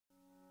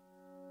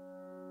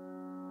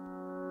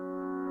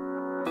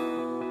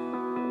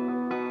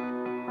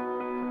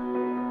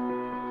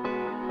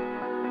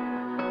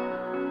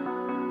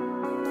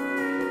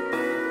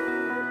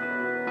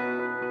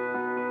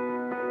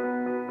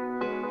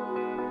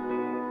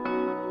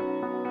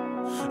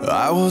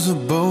I was a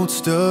boat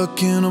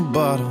stuck in a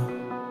bottle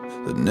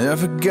that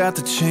never got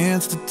the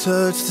chance to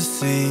touch the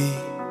sea.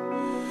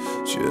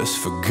 Just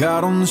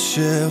forgot on the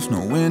shelf,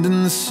 no wind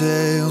in the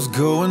sails,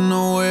 going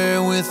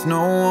nowhere with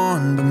no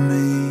one but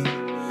me.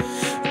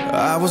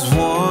 I was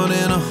 1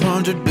 in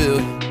 100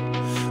 billion,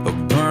 a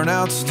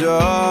burnout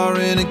star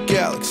in a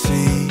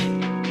galaxy.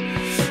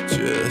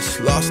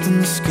 Just lost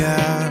in the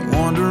sky,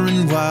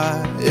 wondering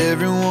why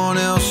everyone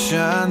else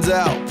shines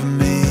out for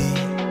me.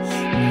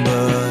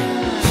 But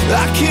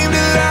I came to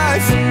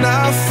life when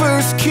I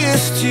first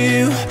kissed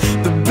you.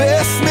 The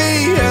best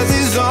me has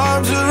his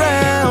arms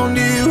around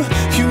you.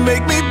 You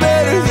make me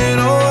better than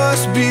I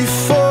was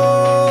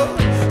before.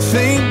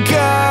 Thank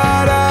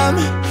God I'm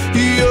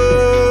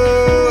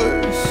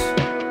yours.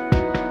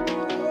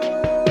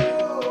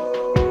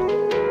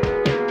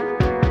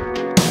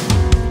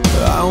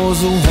 I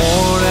was a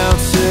worn out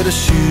set of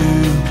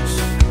shoes,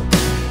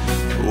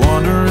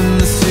 wandering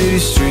the city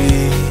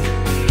street.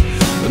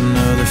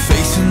 Another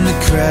face in the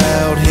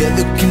crowd, head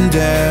looking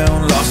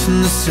down, lost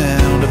in the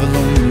sound of a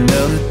lonely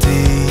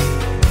melody.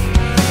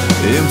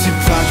 Empty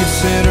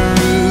pockets and a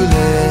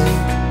roulette,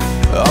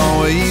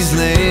 always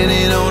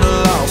landing on a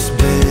lost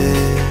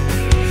bet.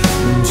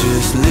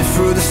 Just live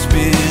for the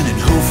spin and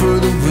hope for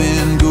the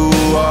win, go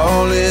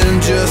all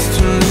in just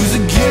to lose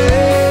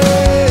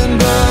again.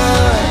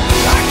 But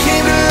I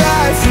came to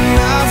life when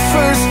I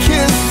first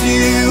kissed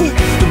you.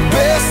 The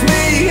best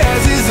me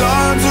has his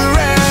arms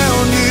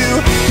around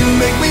you. You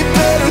make me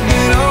better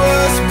than I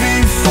was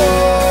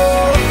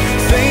before.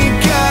 Thank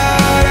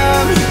God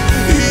I'm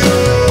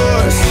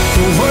yours.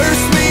 The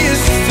worst me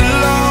is just a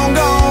long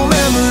gone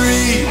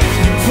memory.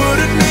 You put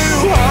a new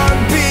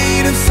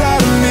heartbeat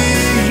inside of me.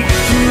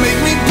 You make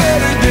me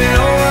better than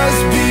I was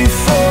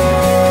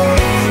before.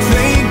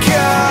 Thank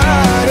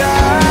God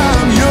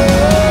I'm yours.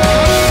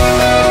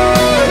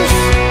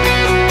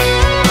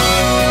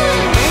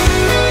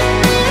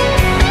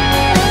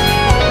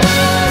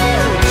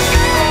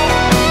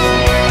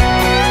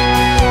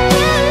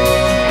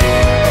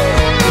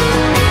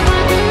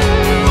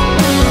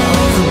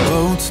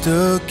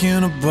 Stuck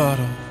in a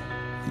bottle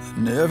that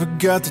never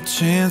got the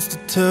chance to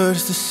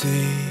touch the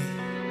sea.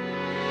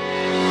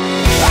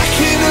 I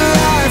came to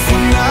life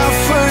when I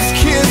first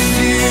kissed